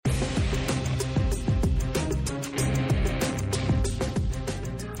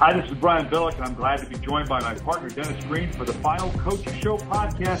Hi, this is Brian Billick, and I'm glad to be joined by my partner, Dennis Green, for the final Coach's Show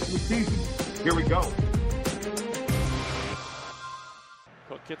podcast of the season. Here we go.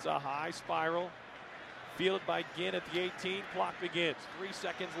 Cook hits a high spiral. Fielded by Ginn at the 18. Clock begins. 3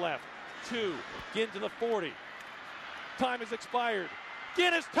 seconds left. 2. Ginn to the 40. Time has expired.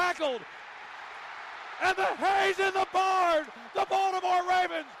 Ginn is tackled. And the hay's in the barn. The Baltimore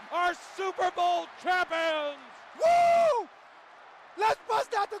Ravens are Super Bowl champions. Woo! Let's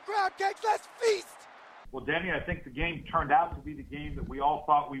bust out the crowd cakes. Let's feast. Well, Danny, I think the game turned out to be the game that we all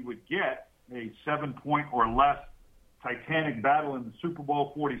thought we would get, a 7-point or less Titanic battle in the Super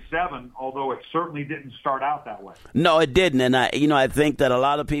Bowl 47, although it certainly didn't start out that way. No, it didn't. And I think that a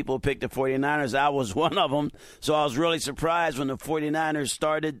lot of people picked the 49ers. I was one of them. So I was really surprised when the 49ers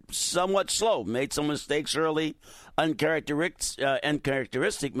started somewhat slow, made some mistakes early,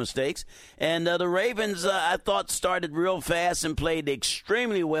 uncharacteristic mistakes. And the Ravens, I thought, started real fast and played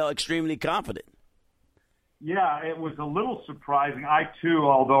extremely well, extremely confident. Yeah, it was a little surprising. I, too,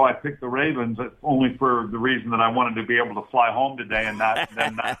 although I picked the Ravens, only for the reason that I wanted to be able to fly home today and not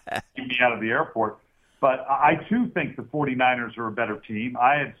keep me out of the airport. But I, too, think the 49ers are a better team.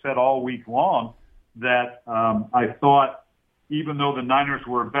 I had said all week long that I thought even though the Niners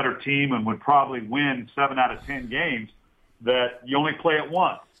were a better team and would probably win 7 out of 10 games, that you only play it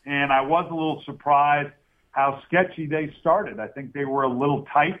once. And I was a little surprised how sketchy they started. I think they were a little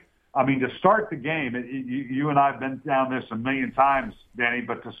tight. I mean, to start the game, you and I have been down this a million times, Danny,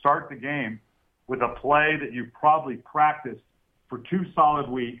 but to start the game with a play that you probably practiced for 2 solid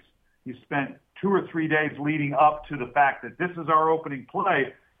weeks, you spent 2 or 3 days leading up to the fact that this is our opening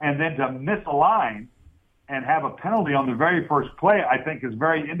play, and then to miss a line and have a penalty on the very first play, I think is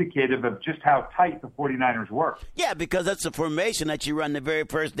very indicative of just how tight the 49ers were. Yeah, because that's the formation that you run the very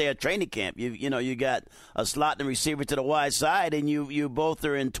first day of training camp. You got a slot and receiver to the wide side, and you both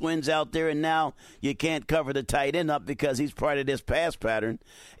are in twins out there, and now you can't cover the tight end up because he's part of this pass pattern.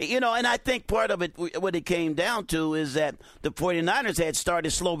 And I think part of it, what it came down to, is that the 49ers had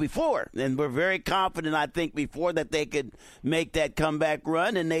started slow before, and were very confident, I think, before that they could make that comeback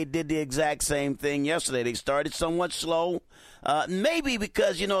run, and they did the exact same thing yesterday. They started somewhat slow, maybe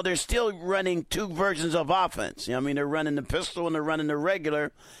because, they're still running 2 versions of offense. They're running the pistol and they're running the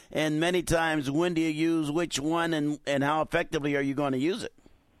regular, and many times when do you use which one and how effectively are you going to use it?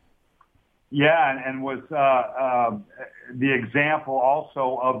 Yeah, and was the example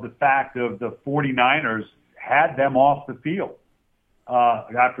also of the fact of the 49ers had them off the field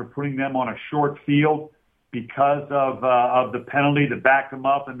after putting them on a short field because of the penalty that backed them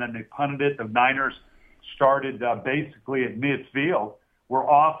up, and then they punted it. The Niners started basically at midfield, were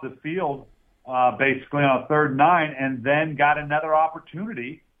off the field basically on a 3rd and 9, and then got another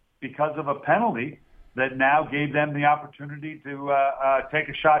opportunity because of a penalty that now gave them the opportunity to take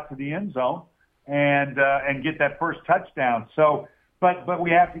a shot to the end zone and get that first touchdown. So, but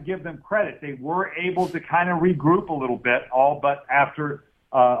we have to give them credit. They were able to kind of regroup a little bit, all but after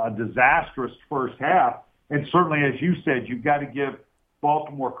a disastrous first half. And certainly, as you said, you've got to give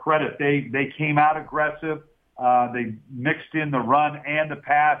Baltimore credit. They came out aggressive. They mixed in the run and the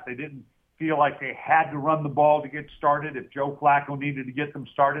pass. They didn't feel like they had to run the ball to get started. If Joe Flacco needed to get them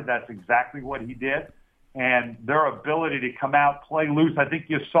started, that's exactly what he did. And their ability to come out, play loose, I think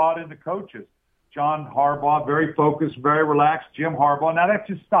you saw it in the coaches. John Harbaugh, very focused, very relaxed. Jim Harbaugh, now that's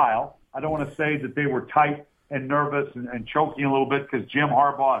his style. I don't want to say that they were tight and nervous and choking a little bit because Jim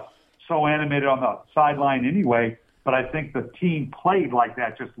Harbaugh is so animated on the sideline anyway. But I think the team played like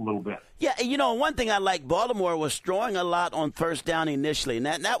that just a little bit. Yeah, one thing I like, Baltimore was throwing a lot on first down initially, and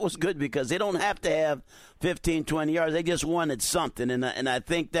that was good because they don't have to have 15, 20 yards. They just wanted something, and I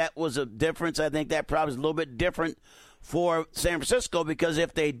think that was a difference. I think that probably is a little bit different for San Francisco because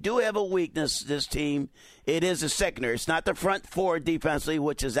if they do have a weakness, this team, it is the secondary. It's not the front 4 defensively,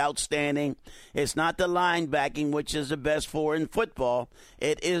 which is outstanding. It's not the linebacking, which is the best 4 in football.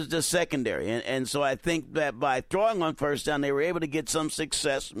 It is the secondary. And so I think that by throwing on first down, they were able to get some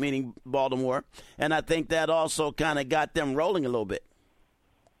success, meaning Baltimore. And I think that also kind of got them rolling a little bit.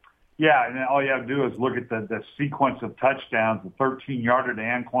 Yeah, and all you have to do is look at the sequence of touchdowns, the 13-yarder to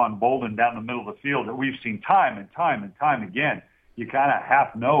Anquan Bolden down the middle of the field that we've seen time and time and time again. You kind of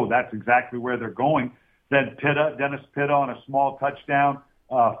half know that's exactly where they're going. Then Dennis Pitta on a small touchdown,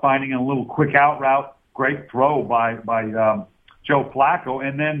 finding a little quick out route. Great throw by Joe Flacco.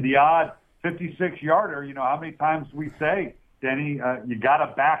 And then the odd 56-yarder, how many times we say, Denny, you got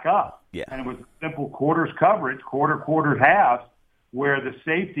to back up. Yeah. And it was simple quarters coverage, quarter, halves, where the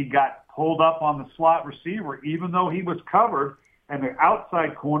safety got pulled up on the slot receiver, even though he was covered, and the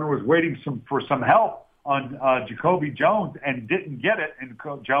outside corner was waiting for some help on Jacoby Jones and didn't get it. And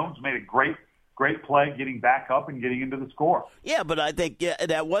Jones made a great play getting back up and getting into the score. Yeah, but I think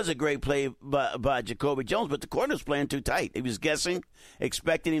that was a great play by Jacoby Jones, but the corner was playing too tight. He was guessing,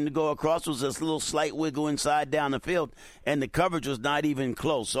 expecting him to go across. It was this little slight wiggle inside down the field, and the coverage was not even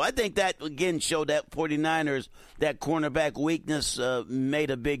close. So I think that, again, showed that 49ers, that cornerback weakness made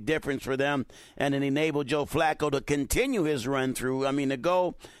a big difference for them, and it enabled Joe Flacco to continue his run through. I mean, to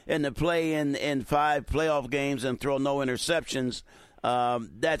go and to play in 5 playoff games and throw no interceptions,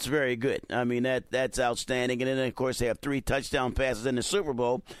 that's very good. I mean, that's outstanding. And then, of course, they have 3 touchdown passes in the Super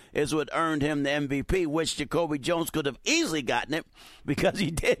Bowl is what earned him the MVP, which Jacoby Jones could have easily gotten it because he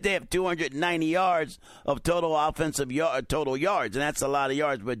did. They have 290 yards of total total yards, and that's a lot of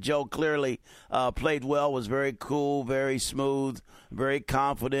yards. But Joe clearly played well, was very cool, very smooth, very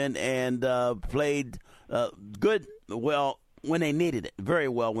confident, and played good, well, when they needed it, very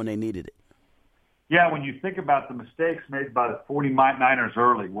well when they needed it. Yeah, when you think about the mistakes made by the 49ers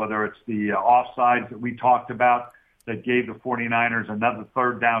early, whether it's the offsides that we talked about that gave the 49ers another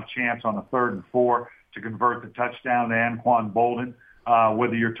third down chance on a 3rd and 4 to convert the touchdown to Anquan Bolden,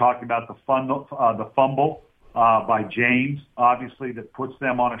 whether you're talking about the fumble by James, obviously, that puts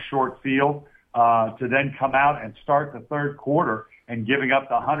them on a short field, to then come out and start the 3rd quarter and giving up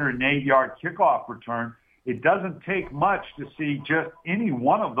the 108-yard kickoff return. It doesn't take much to see just any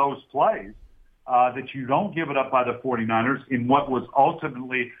one of those plays that you don't give it up by the 49ers in what was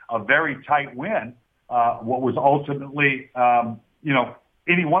ultimately a very tight win, what was ultimately,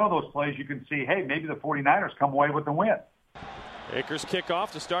 any one of those plays you can see, hey, maybe the 49ers come away with the win. Akers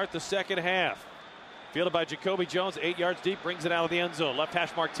kickoff to start the second half. Fielded by Jacoby Jones, 8 yards deep, brings it out of the end zone. Left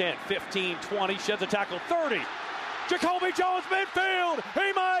hash mark 10, 15, 20, sheds a tackle, 30. Jacoby Jones midfield,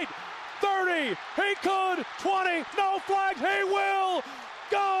 he might, 30, he could, 20, no flag, he will.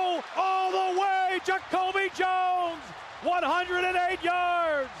 Go all the way, Jacoby Jones, 108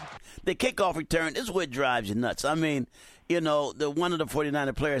 yards. The kickoff return is what drives you nuts. I mean, one of the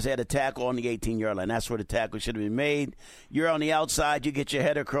 49er players had a tackle on the 18-yard line. That's where the tackle should have been made. You're on the outside. You get your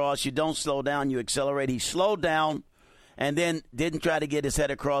head across. You don't slow down. You accelerate. He slowed down and then didn't try to get his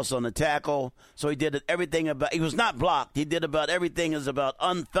head across on the tackle. So he did everything about – he was not blocked. He did about everything as about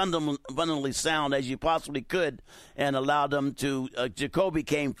fundamentally sound as you possibly could and allowed them to Jacoby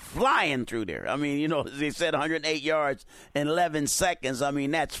came flying through there. I mean, as they said, 108 yards in 11 seconds. I mean,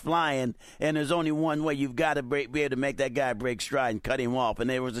 that's flying. And there's only one way. You've got to be able to make that guy break stride and cut him off. And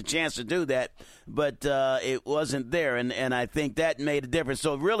there was a chance to do that, but it wasn't there. And I think that made a difference.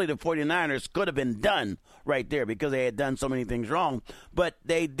 So really the 49ers could have been done right there because they had done so many things wrong. But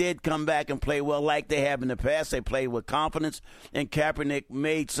they did come back and play well like they have in the past. They played with confidence, and Kaepernick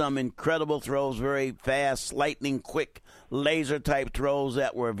made some incredible throws, very fast, lightning quick, laser-type throws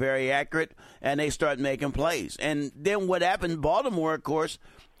that were very accurate, and they started making plays. And then what happened, Baltimore, of course,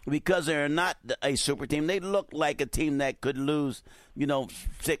 because they're not a super team, they look like a team that could lose,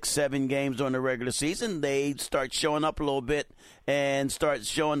 6-7 games during the regular season. They start showing up a little bit and start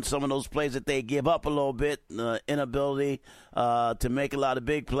showing some of those plays that they give up a little bit, inability to make a lot of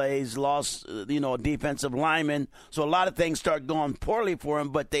big plays, lost, a defensive lineman. So a lot of things start going poorly for them,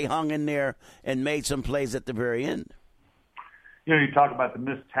 but they hung in there and made some plays at the very end. You talk about the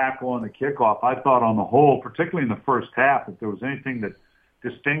missed tackle on the kickoff. I thought on the whole, particularly in the first half, if there was anything that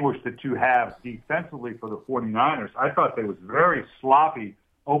distinguished the two halves defensively for the 49ers, I thought there was very sloppy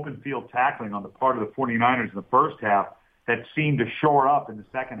open field tackling on the part of the 49ers in the first half that seemed to shore up in the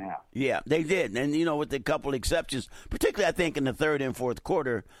second half. Yeah, they did. And, with a couple exceptions, particularly I think in the third and fourth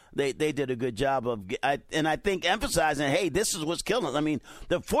quarter, they did a good job of, and I think emphasizing, hey, this is what's killing us. I mean,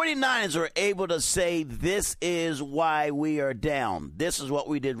 the 49ers are able to say this is why we are down. This is what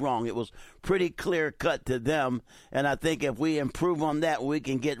we did wrong. It was pretty clear cut to them, and I think if we improve on that, we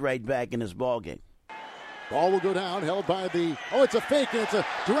can get right back in this ballgame. Ball will go down, held by it's a fake, and it's a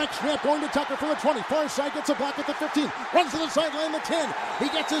direct snap going to Tucker for the 20. Far side, gets a block at the 15. Runs to the sideline, the 10. He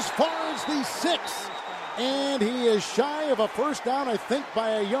gets as far as the 6. And he is shy of a first down, I think,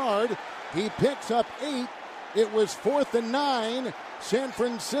 by a yard. He picks up 8. It was 4th and 9. San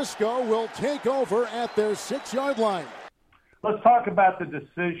Francisco will take over at their 6-yard line. Let's talk about the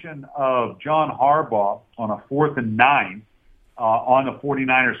decision of John Harbaugh on a 4th and 9 on the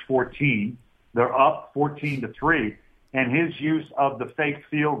 49ers 14. They're up 14-3, and his use of the fake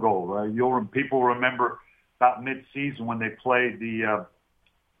field goal. People remember about mid-season when they played the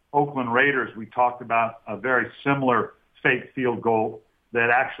Oakland Raiders. We talked about a very similar fake field goal that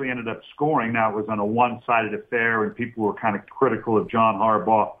actually ended up scoring. Now, it was on a one-sided affair, and people were kind of critical of John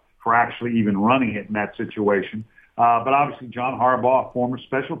Harbaugh for actually even running it in that situation. But obviously, John Harbaugh, former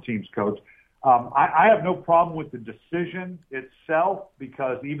special teams coach, I have no problem with the decision itself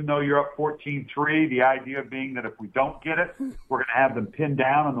because even though you're up 14-3, the idea being that if we don't get it, we're going to have them pinned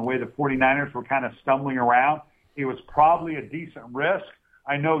down on the way the 49ers were kind of stumbling around. It was probably a decent risk.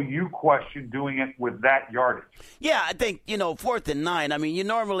 I know you question doing it with that yardage. Yeah, I think, 4th and 9. I mean, you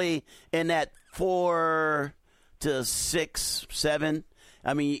normally in that 4 to 6, 7.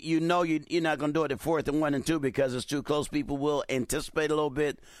 I mean, you're not going to do it at 4th and 1 and 2 because it's too close. People will anticipate a little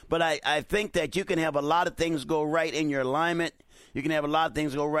bit. But I think that you can have a lot of things go right in your alignment. You can have a lot of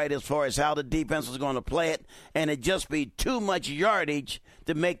things go right as far as how the defense is going to play it. And it just be too much yardage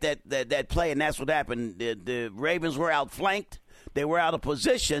to make that play. And that's what happened. The Ravens were outflanked. They were out of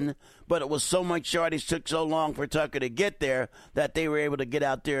position, but it was so much yardage, took so long for Tucker to get there that they were able to get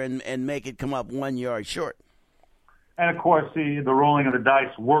out there and make it come up 1 yard short. And, of course, the rolling of the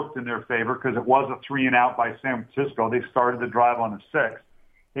dice worked in their favor because it was a 3-and-out by San Francisco. They started the drive on the 6th.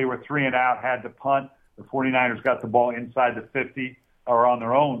 They were 3-and-out, had to punt. The 49ers got the ball inside the 50 or on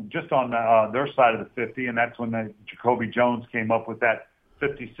their own, just on their side of the 50, and that's when Jacoby Jones came up with that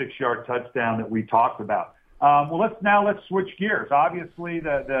 56-yard touchdown that we talked about. Let's switch gears. Obviously,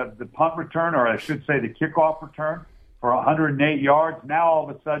 the punt return, or I should say the kickoff return for 108 yards. Now, all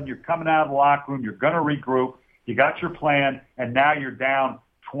of a sudden, you're coming out of the locker room. You're going to regroup. You got your plan, and now you're down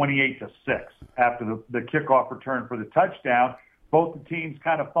 28-6 after the kickoff return for the touchdown. Both the teams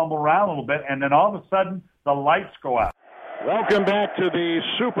kind of fumble around a little bit, and then all of a sudden, the lights go out. Welcome back to the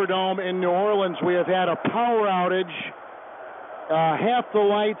Superdome in New Orleans. We have had a power outage. Half the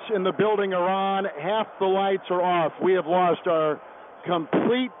lights in the building are on, half the lights are off. We have lost our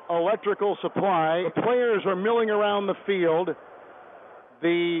complete electrical supply. The players are milling around the field.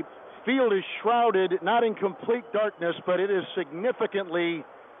 The field is shrouded, not in complete darkness, but it is significantly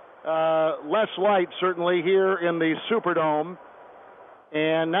less light, certainly, here in the Superdome.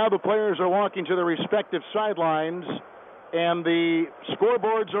 And now the players are walking to their respective sidelines. And the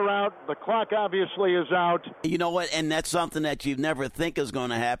scoreboards are out. The clock obviously is out. You know what? And that's something that you never think is going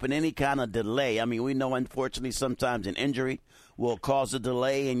to happen, any kind of delay. I mean, we know, unfortunately, sometimes an injury will cause a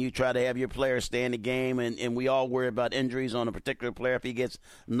delay, and you try to have your player stay in the game, and we all worry about injuries on a particular player if he gets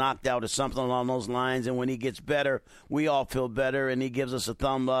knocked out or something along those lines. And when he gets better, we all feel better, and he gives us a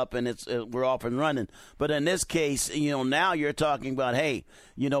thumb up, and we're off and running. But in this case, now you're talking about, hey,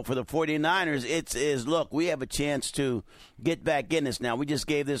 for the 49ers, look, we have a chance to get back in this now. We just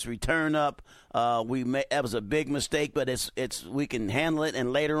gave this return up. That was a big mistake, but we can handle it.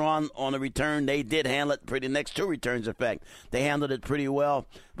 And later on the return, they did handle it pretty. Next two returns, in fact, they handled it pretty well.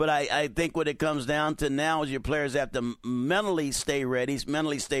 But I think what it comes down to now is your players have to mentally stay ready,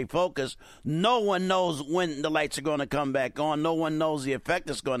 mentally stay focused. No one knows when the lights are going to come back on. No one knows the effect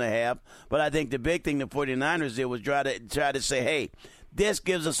it's going to have. But I think the big thing the 49ers did was try to say, hey, this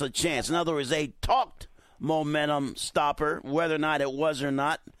gives us a chance. In other words, they talked momentum stopper, whether or not it was or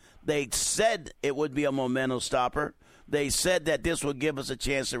not. They said it would be a momentum stopper. They said that this would give us a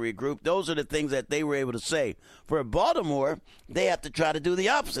chance to regroup. Those are the things that they were able to say. For Baltimore, they have to try to do the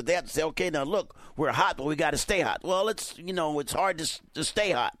opposite. They have to say, okay, now look, we're hot, but we got to stay hot. Well, it's hard to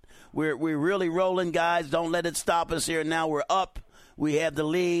stay hot. We're really rolling, guys. Don't let it stop us here. Now we're up. We have the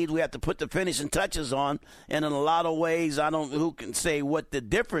lead. We have to put the finishing touches on. And in a lot of ways, who can say what the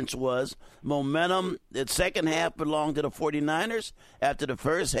difference was. Momentum, the second half belonged to the 49ers. After the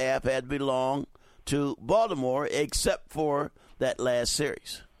first half had belonged to Baltimore, except for that last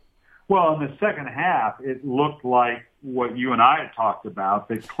series. Well, in the second half, it looked like what you and I had talked about,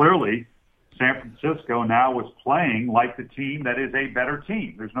 that clearly San Francisco now was playing like the team that is a better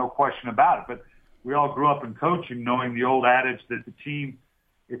team. There's no question about it. But we all grew up in coaching knowing the old adage that the team,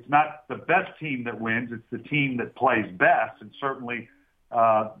 it's not the best team that wins, it's the team that plays best. And certainly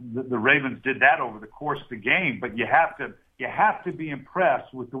the Ravens did that over the course of the game. But you have to be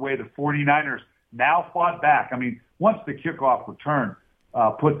impressed with the way the 49ers now fought back. I mean, once the kickoff return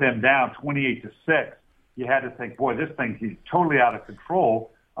put them down 28-6, you had to think, boy, this thing is totally out of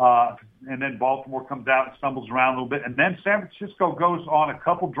control. And then Baltimore comes out and stumbles around a little bit. And then San Francisco goes on a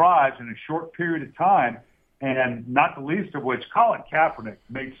couple drives in a short period of time, and not the least of which, Colin Kaepernick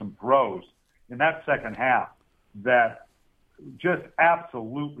made some throws in that second half that just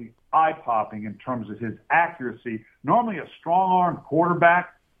absolutely eye-popping in terms of his accuracy. Normally a strong-arm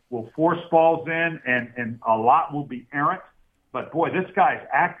quarterback will force balls in, and a lot will be errant. But, boy, this guy's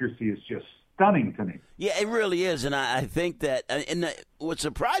accuracy is just stunning to me. Yeah, it really is, and I think that, what's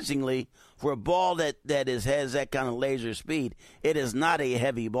surprisingly, for a ball that has that kind of laser speed, it is not a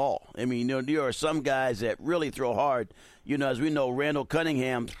heavy ball. I mean, there are some guys that really throw hard. as we know, Randall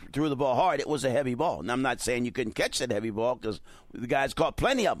Cunningham threw the ball hard. It was a heavy ball. And I'm not saying you couldn't catch that heavy ball because the guys caught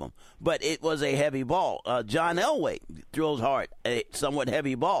plenty of them, but it was a heavy ball. John Elway throws hard, a somewhat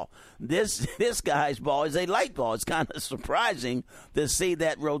heavy ball. This guy's ball is a light ball. It's kind of surprising to see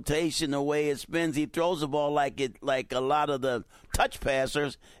that rotation, the way it spins. He throws the ball like a lot of the touch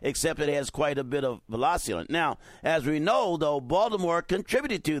passers, except it has quite a bit of velocity on it. Now, as we know, though, Baltimore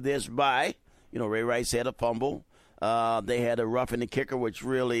contributed to this by, Ray Rice had a fumble. They had a rough in the kicker, which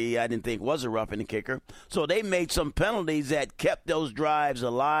really I didn't think was a rough in the kicker. So they made some penalties that kept those drives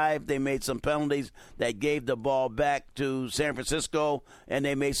alive. They made some penalties that gave the ball back to San Francisco, and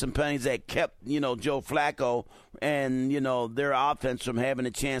they made some penalties that kept, Joe Flacco and, their offense from having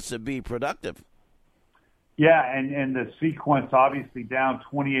a chance to be productive. Yeah, and the sequence obviously down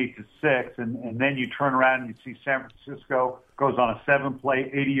 28-6, and then you turn around and you see San Francisco goes on a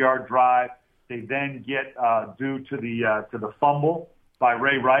 7-play, 80-yard drive. They then get due to the fumble by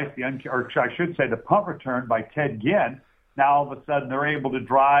Ray Rice, the punt return by Ted Ginn. Now all of a sudden they're able to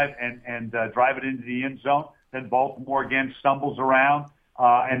drive and drive it into the end zone. Then Baltimore again stumbles around,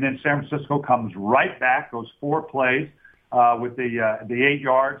 and then San Francisco comes right back. Those 4 plays with the 8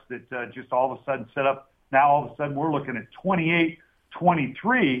 yards that just all of a sudden set up. Now all of a sudden we're looking at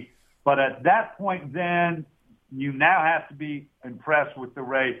 28-23. But at that point, then you now have to be impressed with the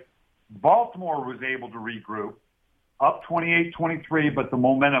Ray. Baltimore was able to regroup, up 28-23, but the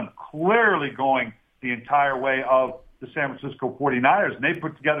momentum clearly going the entire way of the San Francisco 49ers. And they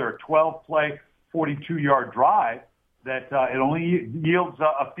put together a 12-play, 42-yard drive that it only yields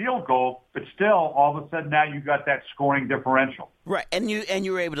a field goal, but still, all of a sudden now you got that scoring differential. Right, and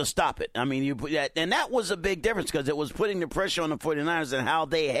you were able to stop it. I mean, you put that, and that was a big difference because it was putting the pressure on the 49ers and how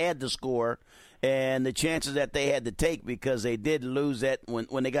they had to score and the chances that they had to take, because they did lose that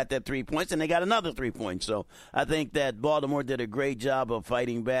when they got that 3 points, and they got another 3 points. So I think that Baltimore did a great job of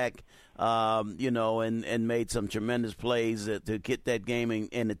fighting back, and made some tremendous plays to get that game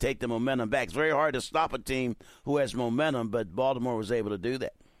and to take the momentum back. It's very hard to stop a team who has momentum, but Baltimore was able to do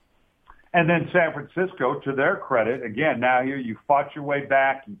that. And then San Francisco, to their credit, again, now here you fought your way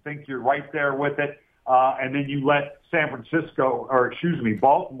back. You think you're right there with it, and then you let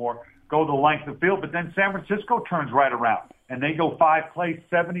Baltimore go the length of the field, but then San Francisco turns right around, and they go 5 plays,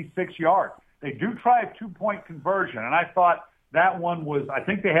 76 yards. They do try a 2-point conversion, and I thought that one was, I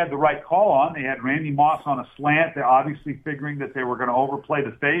think they had the right call on. They had Randy Moss on a slant. They're obviously figuring that they were going to overplay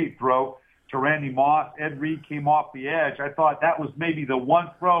the fade throw to Randy Moss. Ed Reed came off the edge. I thought that was maybe the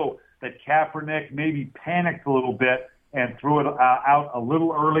one throw that Kaepernick maybe panicked a little bit and threw it out a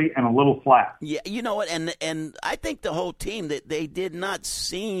little early and a little flat. Yeah, you know what, and I think the whole team, that they did not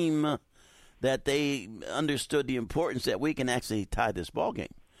seem that they understood the importance that we can actually tie this ball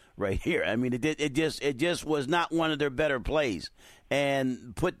game right here. I mean, it just was not one of their better plays,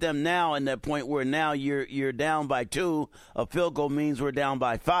 and put them now in that point where now you're down by 2. A field goal means we're down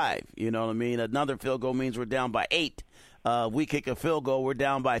by 5. You know what I mean? Another field goal means we're down by 8. We kick a field goal, we're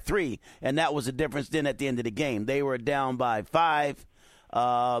down by 3, and that was the difference then at the end of the game. They were down by 5.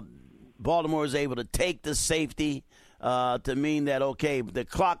 Baltimore was able to take the safety to mean that, okay, the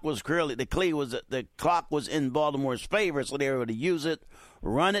clock was in Baltimore's favor, so they were able to use it,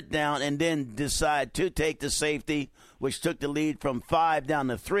 run it down, and then decide to take the safety, which took the lead from 5 down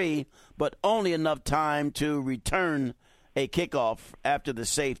to 3, but only enough time to return a kickoff after the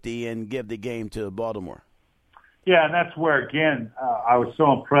safety and give the game to Baltimore. Yeah, and that's where, again, I was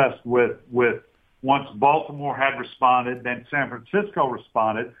so impressed with once Baltimore had responded, then San Francisco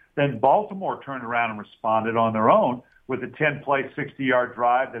responded, then Baltimore turned around and responded on their own with a 10-play, 60-yard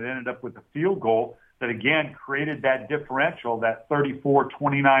drive that ended up with a field goal that, again, created that differential, that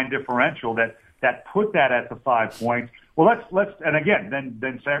 34-29 differential that put that at the 5 points. Well, let's and again,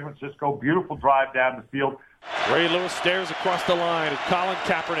 then San Francisco, beautiful drive down the field. Ray Lewis stares across the line at Colin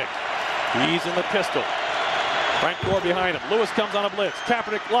Kaepernick. He's in the pistol. Frank Gore behind him. Lewis comes on a blitz.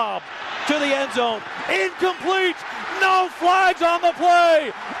 Kaepernick lob to the end zone. Incomplete. No flags on the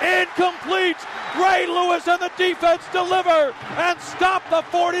play. Incomplete. Ray Lewis and the defense deliver and stop the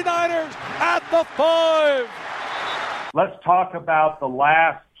 49ers at the 5. Let's talk about the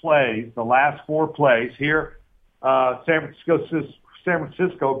last plays, the last 4 plays. Here, San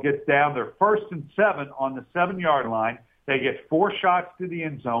Francisco gets down their 1st and 7 on the 7-yard line. They get 4 shots to the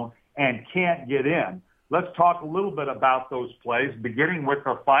end zone and can't get in. Let's talk a little bit about those plays, beginning with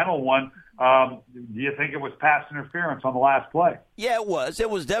the final one. Do you think it was pass interference on the last play? Yeah, it was. It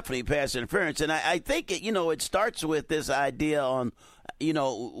was definitely pass interference. And I think, it starts with this idea on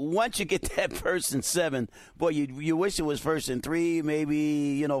once you get that 1st and 7, boy, you wish it was 1st and 3,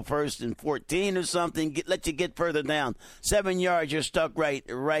 maybe 1st and 14 or something. Let you get further down. 7 yards, you're stuck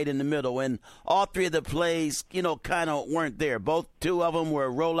right in the middle, and all 3 of the plays, kind of weren't there. Two of them were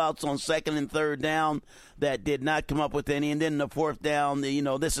rollouts on 2nd and 3rd down that did not come up with any, and then the 4th down,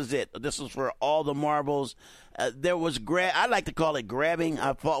 this is it. This is for all the marbles. There was I like to call it grabbing.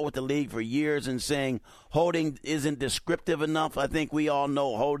 I fought with the league for years and saying holding isn't descriptive enough. I think we all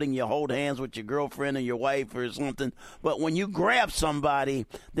know holding. You hold hands with your girlfriend or your wife or something. But when you grab somebody,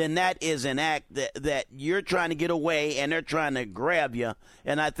 then that is an act that you're trying to get away and they're trying to grab you.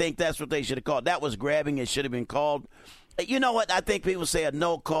 And I think that's what they should have called. That was grabbing. It should have been called. You know what? I think people say a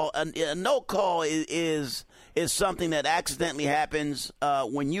no call. A no call is something that accidentally happens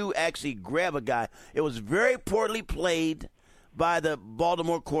when you actually grab a guy. It was very poorly played by the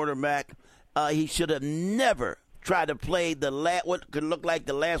Baltimore quarterback. He should have never tried to play what could look like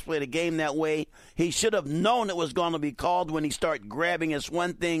the last play of the game that way. He should have known it was going to be called when he started grabbing. It's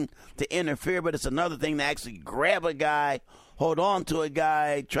one thing to interfere, but it's another thing to actually grab a guy, hold on to a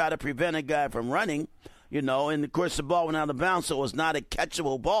guy, try to prevent a guy from running. And, of course, the ball went out of bounds, so it was not a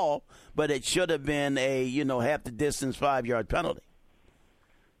catchable ball, but it should have been a, half the distance 5-yard penalty.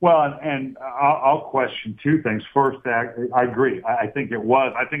 Well, and I'll question 2 things. First, I agree. I think it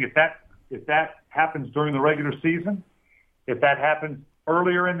was. I think if that happens during the regular season, if that happens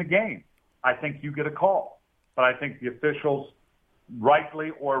earlier in the game, I think you get a call. But I think the officials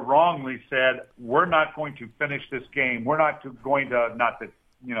rightly or wrongly said, we're not going to finish this game. We're not going to, not that,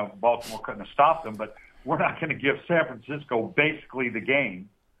 Baltimore couldn't have stopped them, but we're not going to give San Francisco basically the game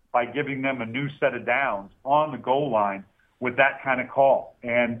by giving them a new set of downs on the goal line with that kind of call.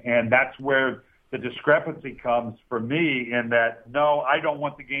 And that's where the discrepancy comes for me in that, no, I don't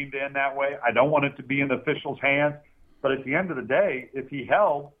want the game to end that way. I don't want it to be in the officials' hands. But at the end of the day, if he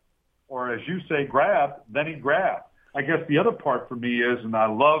held, or as you say, grabbed, then he grabbed. I guess the other part for me is, and I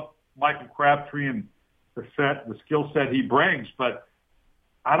love Michael Crabtree and the skill set he brings, but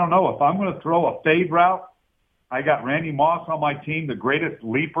I don't know. If I'm going to throw a fade route, I got Randy Moss on my team, the greatest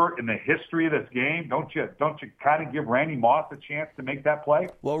leaper in the history of this game. Don't you kind of give Randy Moss a chance to make that play?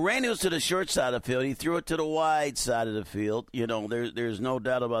 Well, Randy was to the short side of the field. He threw it to the wide side of the field. There's no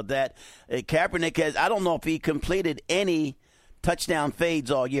doubt about that. Kaepernick I don't know if he completed any touchdown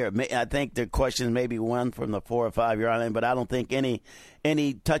fades all year. I think the question is maybe one from the 4 or 5 yard line, but I don't think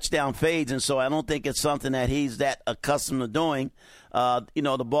any touchdown fades, and so I don't think it's something that he's that accustomed to doing.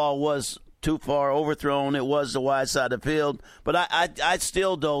 The ball was too far overthrown. It was the wide side of the field, but I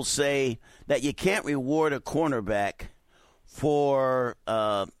still don't say that you can't reward a cornerback for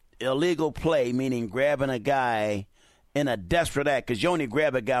illegal play, meaning grabbing a guy in a desperate act, because you only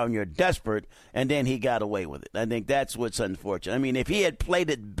grab a guy when you're desperate, and then he got away with it. I think that's what's unfortunate. I mean, if he had played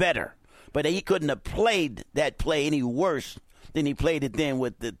it better, but he couldn't have played that play any worse than he played it then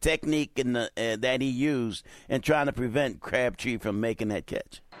with the technique and that he used and trying to prevent Crabtree from making that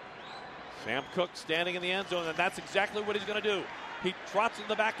catch. Sam Cook standing in the end zone, and that's exactly what he's going to do. He trots in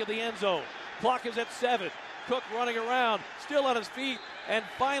the back of the end zone. Clock is at 7. Cook running around, still on his feet, and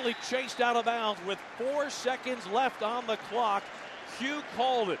finally chased out of bounds with 4 seconds left on the clock. Hugh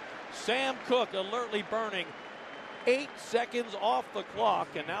called it. Sam Cook alertly burning 8 seconds off the clock,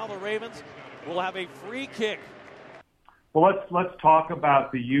 and now the Ravens will have a free kick. Well, let's talk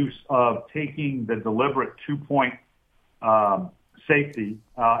about the use of taking the deliberate 2-point safety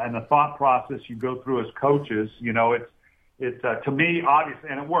and the thought process you go through as coaches. It's to me obvious,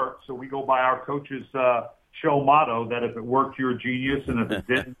 and it works. So we go by our coaches' show motto that if it worked, you're a genius, and if it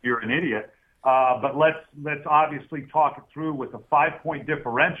didn't, you're an idiot. But let's obviously talk it through with a 5-point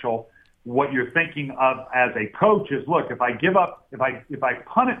differential. What you're thinking of as a coach is, look, if I give up, if I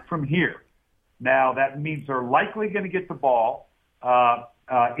punt it from here, now that means they're likely going to get the ball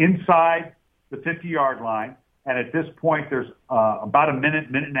inside the 50-yard line, and at this point there's about a minute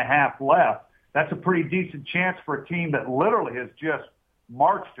and a half left. That's a pretty decent chance for a team that literally has just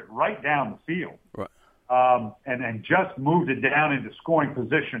marched it right down the field. Right. And just moved it down into scoring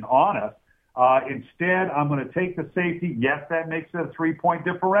position on us. Instead, I'm going to take the safety. Yes, that makes it a 3-point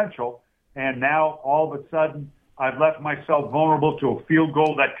differential. And now, all of a sudden, I've left myself vulnerable to a field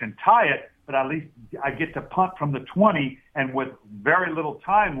goal that can tie it, but at least I get to punt from the 20, and with very little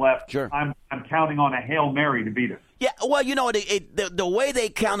time left, sure, I'm counting on a Hail Mary to beat us. Yeah, well, the way they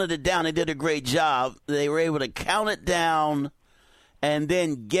counted it down, they did a great job. They were able to count it down and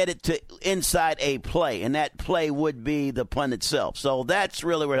then get it to inside a play, and that play would be the punt itself. So that's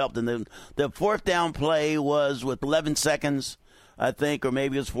really what helped them. The 4th down play was with 11 seconds I think, or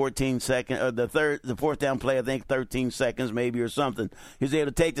maybe it was 14 seconds, or the fourth down play, I think 13 seconds maybe or something. He was able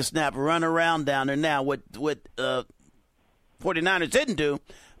to take the snap, run around down there. Now, what 49ers didn't do,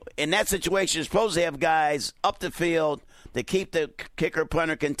 in that situation, you're supposed to have guys up the field to keep the kicker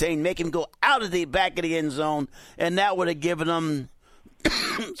punter contained, make him go out of the back of the end zone, and that would have given them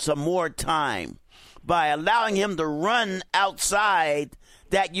some more time. By allowing him to run outside,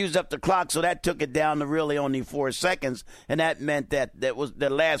 that used up the clock, so that took it down to really only 4 seconds, and that meant that the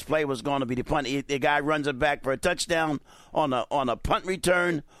last play was going to be the punt. The guy runs it back for a touchdown on a punt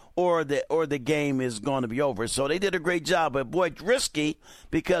return, or the game is going to be over. So they did a great job, but boy, it's risky,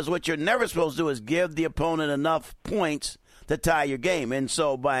 because what you're never supposed to do is give the opponent enough points to tie your game. And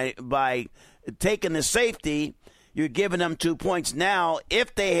so by taking the safety, you're giving them 2 points. Now,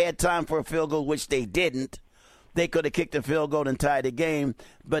 if they had time for a field goal, which they didn't, they could have kicked a field goal and tied the game,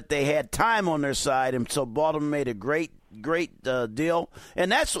 but they had time on their side, and so Baltimore made a great deal.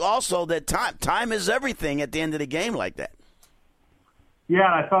 And that's also that time is everything at the end of the game like that. Yeah,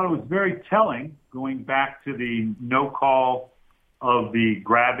 and I thought it was very telling, going back to the no call of the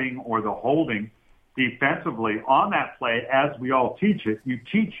grabbing or the holding defensively on that play. As we all teach it, you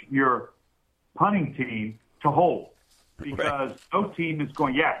teach your punting team to hold, because no team is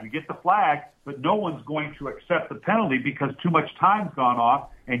going, you get the flag, but no one's going to accept the penalty because too much time's gone off,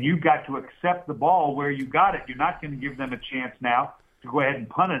 and you've got to accept the ball where you got it. You're not going to give them a chance now to go ahead and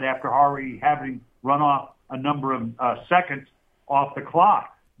punt it after already having run off a number of seconds off the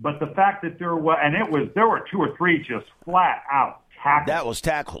clock. But the fact that there were 2 or 3 just flat out tackles. That was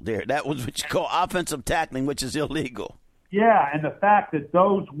tackled there. That was what you call offensive tackling, which is illegal. Yeah, and the fact that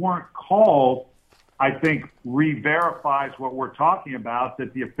those weren't called, I think, re-verifies what we're talking about,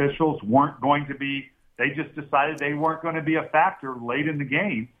 that the officials weren't going to be, they just decided they weren't going to be a factor late in the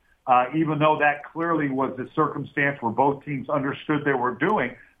game, even though that clearly was the circumstance where both teams understood they were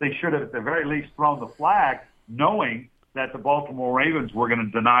doing. They should have at the very least thrown the flag, knowing that the Baltimore Ravens were going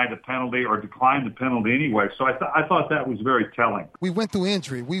to deny the penalty or decline the penalty anyway. So I thought that was very telling. We went through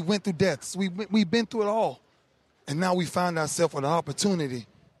injury. We went through deaths. We've been through it all. And now we find ourselves with an opportunity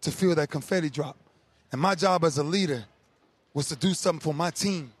to feel that confetti drop. And my job as a leader was to do something for my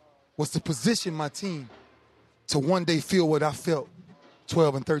team, was to position my team to one day feel what I felt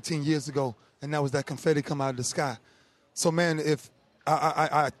 12 and 13 years ago, and that was that confetti come out of the sky. So, man, if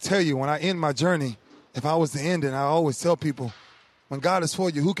I tell you, when I end my journey, if I was to end it, I always tell people, when God is for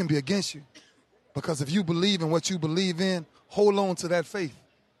you, who can be against you? Because if you believe in what you believe in, hold on to that faith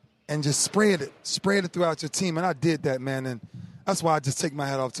and just spread it throughout your team. And I did that, man, and that's why I just take my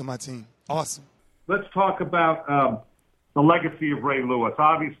hat off to my team. Awesome. Let's talk about the legacy of Ray Lewis.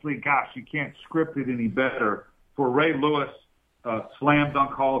 Obviously, gosh, you can't script it any better for Ray Lewis, slam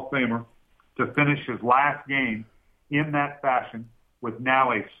dunk Hall of Famer, to finish his last game in that fashion with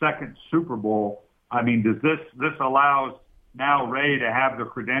now a second Super Bowl. I mean, this allows now Ray to have the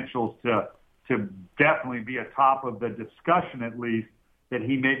credentials to definitely be atop of the discussion, at least, that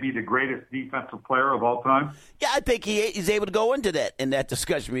he may be the greatest defensive player of all time? Yeah, I think he's able to go into that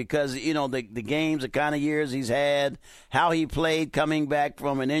discussion because, the games, the kind of years he's had, how he played coming back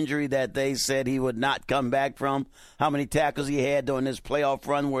from an injury that they said he would not come back from, how many tackles he had during this playoff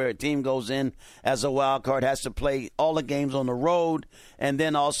run where a team goes in as a wild card, has to play all the games on the road, and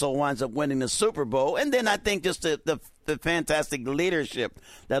then also winds up winning the Super Bowl. And then I think just the fantastic leadership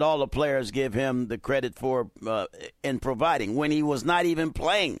that all the players give him the credit for in providing when he was not even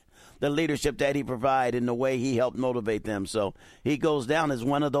playing, the leadership that he provided and the way he helped motivate them. So he goes down as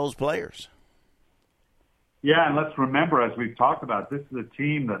one of those players. Yeah, and let's remember, as we've talked about, this is a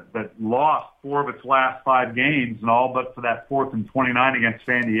team that lost 4 of its last 5 games, and all but for that 4th and 29 against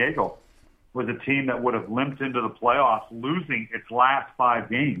San Diego was a team that would have limped into the playoffs, losing its last 5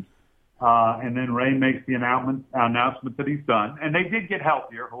 games. And then Ray makes the announcement that he's done. And they did get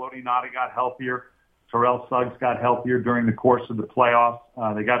healthier. Haloti Ngata got healthier. Terrell Suggs got healthier during the course of the playoffs.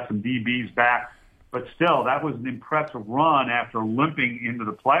 They got some DBs back. But still, that was an impressive run after limping into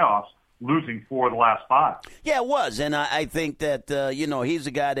the playoffs, losing 4 of the last 5. Yeah, it was. And I think that, he's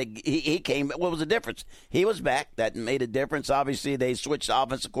a guy that he came. What was the difference? He was back. That made a difference. Obviously, they switched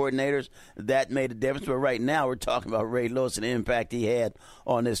offensive coordinators. That made a difference. But right now, we're talking about Ray Lewis and the impact he had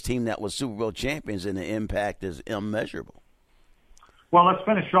on this team that was Super Bowl champions, and the impact is immeasurable. Well, let's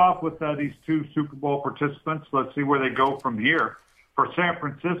finish off with these 2 Super Bowl participants. Let's see where they go from here. For San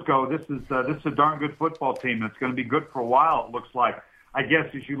Francisco, this is a darn good football team. It's going to be good for a while, it looks like. I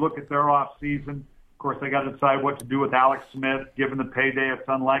guess as you look at their off season, of course, they got to decide what to do with Alex Smith. Given the payday, it's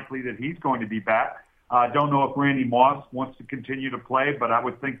unlikely that he's going to be back. I don't know if Randy Moss wants to continue to play, but I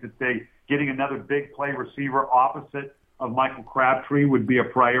would think that getting another big play receiver opposite of Michael Crabtree would be a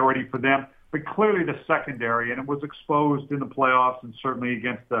priority for them. But clearly the secondary, and it was exposed in the playoffs and certainly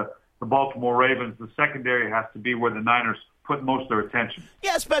against the Baltimore Ravens, the secondary has to be where the Niners put most of their attention.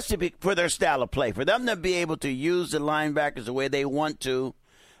 Yeah, especially for their style of play. For them to be able to use the linebackers the way they want to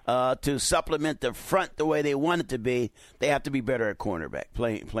supplement the front the way they want it to be, they have to be better at cornerback,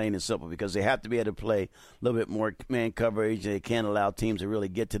 plain and simple, because they have to be able to play a little bit more man coverage. They can't allow teams to really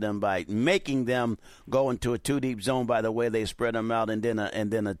get to them by making them go into a two-deep zone by the way they spread them out and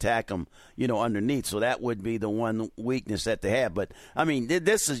then attack them, underneath. So that would be the one weakness that they have. But, I mean,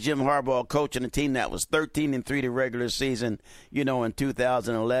 this is Jim Harbaugh coaching a team that was 13-3 the regular season, in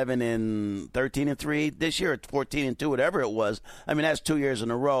 2011, and 13-3 this year, 14-2, whatever it was. I mean, that's 2 years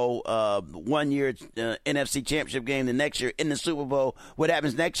in a row. 1 year NFC Championship game, the next year in the Super Bowl. What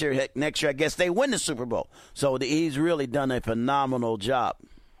happens next year? Next year, I guess they win the Super Bowl. So he's really done a phenomenal job.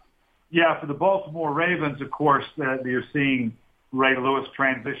 Yeah, for the Baltimore Ravens, of course, you're seeing Ray Lewis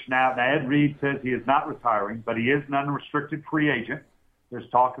transition out. Now, Ed Reed says he is not retiring, but he is an unrestricted free agent. There's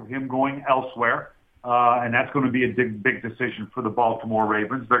talk of him going elsewhere, and that's going to be a big decision for the Baltimore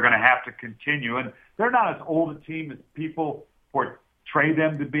Ravens. They're going to have to continue, and they're not as old a team as people portray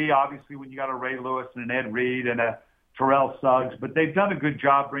them to be, obviously, when you got a Ray Lewis and an Ed Reed and a Terrell Suggs, but they've done a good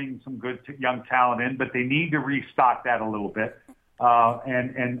job bringing some good young talent in, but they need to restock that a little bit.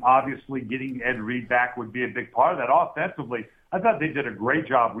 And obviously getting Ed Reed back would be a big part of that. Offensively, I thought they did a great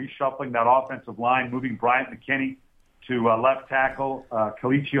job reshuffling that offensive line, moving Bryant McKinney to left tackle,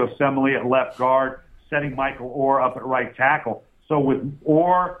 Kalichi Osemele at left guard, setting Michael Orr up at right tackle. So with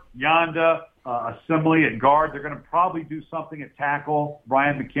Orr, Yanda, Osemele at guard, they're going to probably do something at tackle.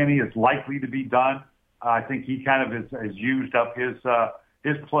 Bryant McKinney is likely to be done. I think he kind of has used up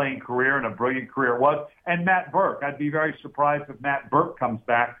his playing career, and a brilliant career it was. And Matt Burke, I'd be very surprised if Matt Burke comes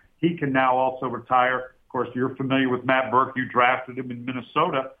back. He can now also retire. Of course, you're familiar with Matt Burke. You drafted him in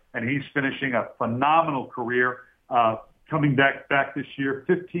Minnesota, and he's finishing a phenomenal career, coming back this year,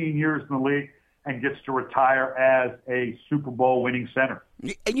 15 years in the league, and gets to retire as a Super Bowl winning center.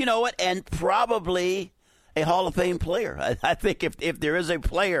 And you know what? And probably a Hall of Fame player. I think if there is a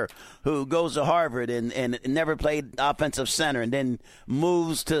player who goes to Harvard and never played offensive center and then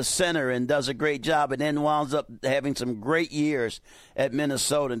moves to center and does a great job and then winds up having some great years at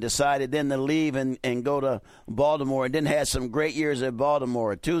Minnesota and decided then to leave and go to Baltimore and then had some great years at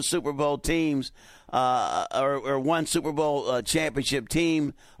Baltimore, 2 Super Bowl teams, or 1 Super Bowl championship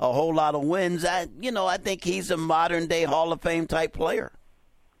team, a whole lot of wins. I think he's a modern-day Hall of Fame type player.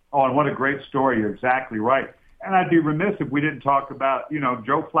 Oh, and what a great story. You're exactly right. And I'd be remiss if we didn't talk about,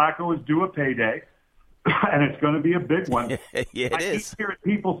 Joe Flacco is due a payday, and it's going to be a big one. Yeah, it is. I keep hearing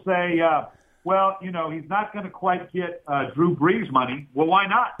people say, he's not going to quite get Drew Brees money. Well, why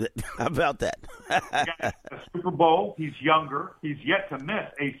not? How about that? He got a Super Bowl. He's younger. He's yet to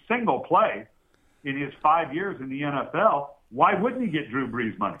miss a single play in his 5 years in the NFL. Why wouldn't he get Drew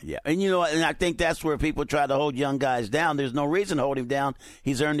Brees money? Yeah, and and I think that's where people try to hold young guys down. There's no reason to hold him down.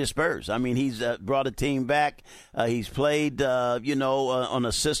 He's earned his spurs. I mean, he's brought a team back. He's played, on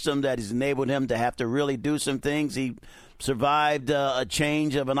a system that has enabled him to have to really do some things. He survived a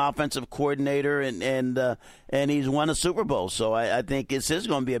change of an offensive coordinator, and he's won a Super Bowl. So I think this is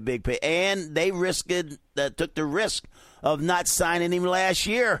going to be a big pay. And they took the risk of not signing him last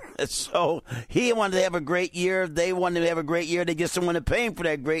year. So he wanted to have a great year. They wanted to have a great year. They just didn't want to pay him for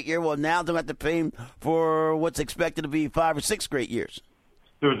that great year. Well, now they'll have to pay him for what's expected to be 5 or 6 great years.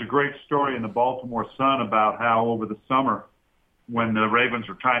 There's a great story in the Baltimore Sun about how over the summer when the Ravens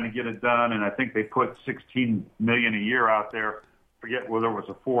were trying to get it done, and I think they put $16 million a year out there, forget whether it was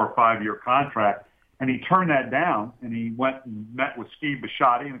a 4 or 5 year contract, and he turned that down, and he went and met with Steve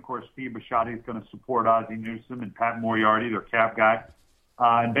Bisciotti, and of course Steve Bisciotti is going to support Ozzie Newsome and Pat Moriarty, their cap guy,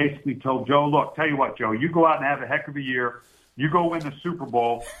 and basically told Joe, look, tell you what, Joe, you go out and have a heck of a year, you go win the Super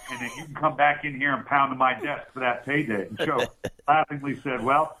Bowl, and then you can come back in here and pound on my desk for that payday. And Joe laughingly said,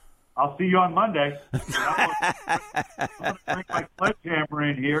 well, I'll see you on Monday. I'm going to bring my sledgehammer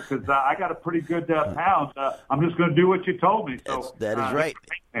in here because I got a pretty good pound. I'm just going to do what you told me. So that is right.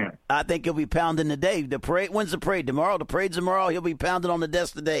 I think he'll be pounding today. The parade. When's the parade? Tomorrow? The parade's tomorrow. He'll be pounding on the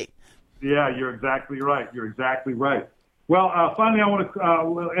desk today. Yeah, you're exactly right. Well, finally, I want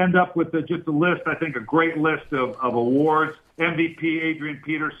to end up with just a list, I think a great list of awards. MVP, Adrian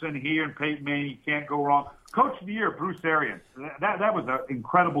Peterson. He and Peyton Manning, you can't go wrong. Coach of the Year, Bruce Arians. That was an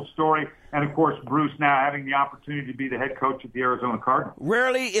incredible story. And, of course, Bruce now having the opportunity to be the head coach of the Arizona Cardinals.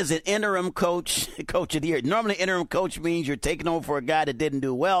 Rarely is an interim coach coach of the year. Normally, interim coach means you're taking over for a guy that didn't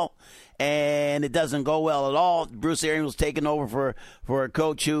do well, and it doesn't go well at all. Bruce Arians was taking over for a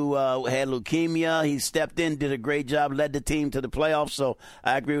coach who had leukemia. He stepped in, did a great job, led the team to the playoffs. So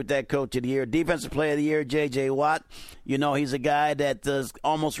I agree with that coach of the year. Defensive player of the year, J.J. Watt. You know, he's a guy that is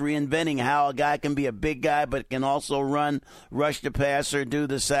almost reinventing how a guy can be a big guy but can also run, rush the passer, do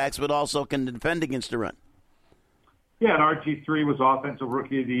the sacks, but also can defend against the run. Yeah, and RG3 was Offensive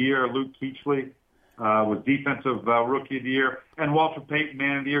Rookie of the Year. Luke Kuechly was Defensive Rookie of the Year. And Walter Payton,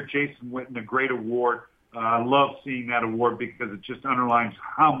 Man of the Year. Jason Witten, a great award. I love seeing that award because it just underlines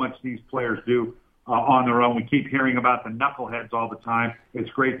how much these players do on their own. We keep hearing about the knuckleheads all the time.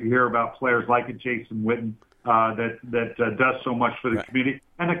 It's great to hear about players like a Jason Witten that does so much for the community.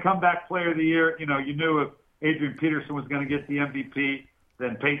 And the Comeback Player of the Year, you know, you knew if Adrian Peterson was going to get the MVP,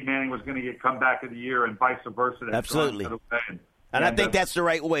 then Peyton Manning was going to get Comeback of the Year and vice versa. Absolutely. And I think that's the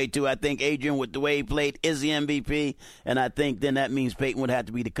right way, too. I think Adrian, with the way he played, is the MVP, and I think then that means Peyton would have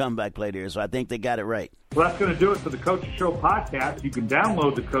to be the comeback player. So I think they got it right. Well, that's going to do it for the Coach's Show podcast. You can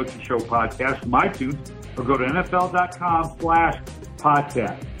download the Coach's Show podcast from iTunes or go to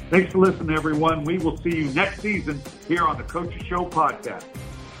NFL.com/podcast. Thanks for listening, everyone. We will see you next season here on the Coach's Show podcast.